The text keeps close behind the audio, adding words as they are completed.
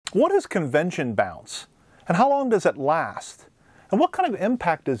What is convention bounce, and how long does it last? And what kind of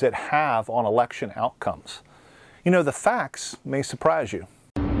impact does it have on election outcomes? You know, the facts may surprise you.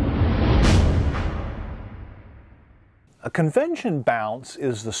 A convention bounce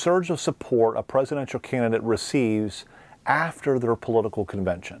is the surge of support a presidential candidate receives after their political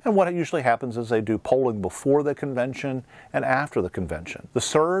convention. And what usually happens is they do polling before the convention and after the convention. The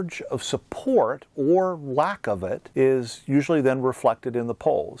surge of support, or lack of it, is usually then reflected in the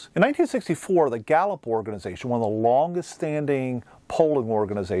polls. In 1964, the Gallup organization, one of the longest standing polling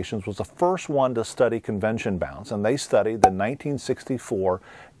organizations, was the first one to study convention bounce, and they studied the 1964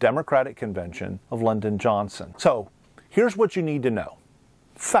 Democratic Convention of Lyndon Johnson. So, here's what you need to know.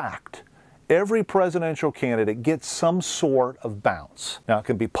 Fact. Every presidential candidate gets some sort of bounce. Now, it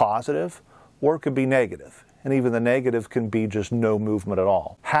can be positive or it can be negative. And even the negative can be just no movement at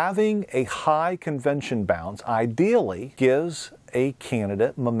all. Having a high convention bounce ideally gives a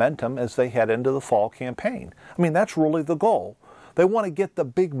candidate momentum as they head into the fall campaign. I mean, that's really the goal. They want to get the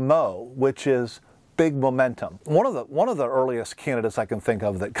big mo, which is big momentum. One of the earliest candidates I can think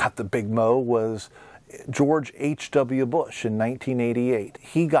of that got the big mo was George H.W. Bush in 1988.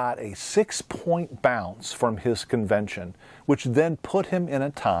 He got a 6-point bounce from his convention, which then put him in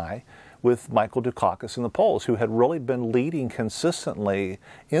a tie with Michael Dukakis in the polls, who had really been leading consistently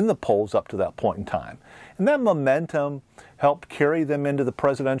in the polls up to that point in time. And that momentum helped carry them into the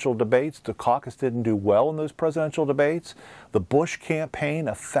presidential debates. Dukakis didn't do well in those presidential debates. The Bush campaign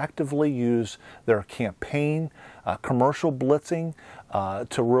effectively used their campaign commercial blitzing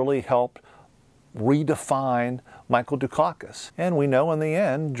to really help redefine Michael Dukakis. And we know in the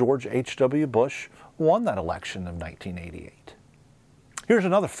end, George H.W. Bush won that election of 1988. Here's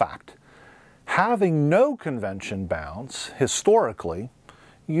another fact. Having no convention bounce, historically,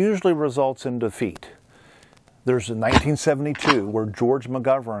 usually results in defeat. There's a 1972 where George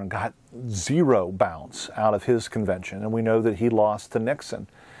McGovern got 0 bounce out of his convention, and we know that he lost to Nixon.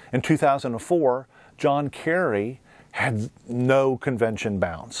 In 2004, John Kerry had no convention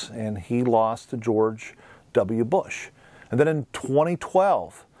bounce, and he lost to George W. Bush. And then in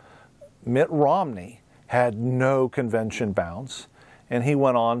 2012, Mitt Romney had no convention bounce, and he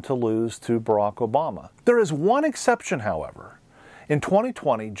went on to lose to Barack Obama. There is one exception, however. In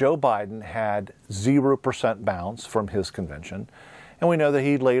 2020, Joe Biden had 0% bounce from his convention, and we know that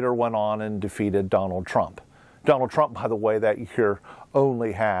he later went on and defeated Donald Trump. Donald Trump, by the way, that year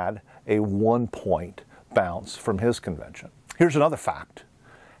only had a 1-point bounce from his convention. Here's another fact.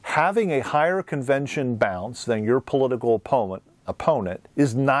 Having a higher convention bounce than your political opponent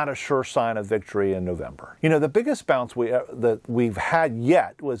is not a sure sign of victory in November. You know, the biggest bounce that we've had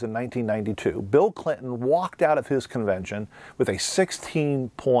yet was in 1992. Bill Clinton walked out of his convention with a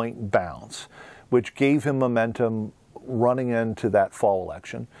 16-point bounce, which gave him momentum running into that fall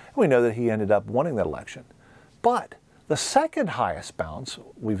election. We know that he ended up winning that election. But the second highest bounce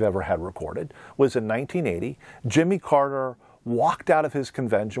we've ever had recorded was in 1980. Jimmy Carter walked out of his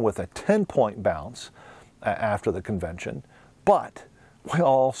convention with a 10-point bounce after the convention. But we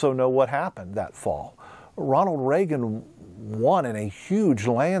also know what happened that fall. Ronald Reagan won in a huge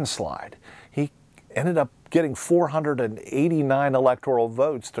landslide. He ended up getting 489 electoral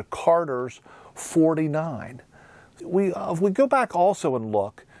votes to Carter's 49. If we go back also and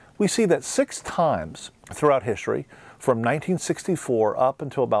look, we see that 6 times throughout history, from 1964 up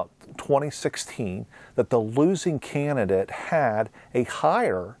until about 2016, that the losing candidate had a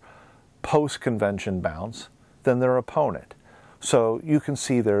higher post-convention bounce than their opponent. So you can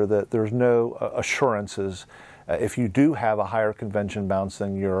see there that there's no assurances if you do have a higher convention bounce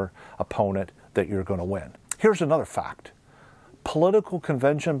than your opponent that you're going to win. Here's another fact. Political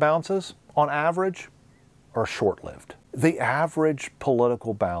convention bounces, on average, are short-lived. The average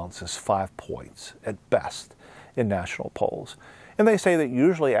political bounce is 5 points at best in national polls. And they say that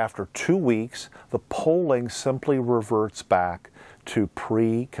usually after 2 weeks, the polling simply reverts back to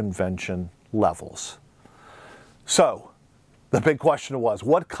pre-convention levels. So, the big question was,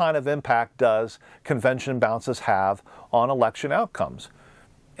 what kind of impact does convention bounces have on election outcomes?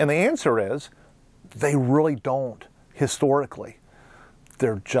 And the answer is, they really don't historically.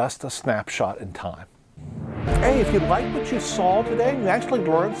 They're just a snapshot in time. Hey, if you like what you saw today, you actually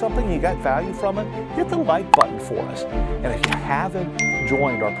learned something, you got value from it, hit the like button for us. And if you haven't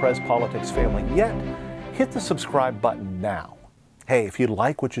joined our Prez Politics family yet, hit the subscribe button now. Hey, if you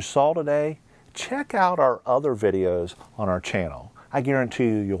like what you saw today, check out our other videos on our channel. I guarantee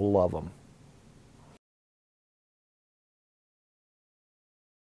you'll love them.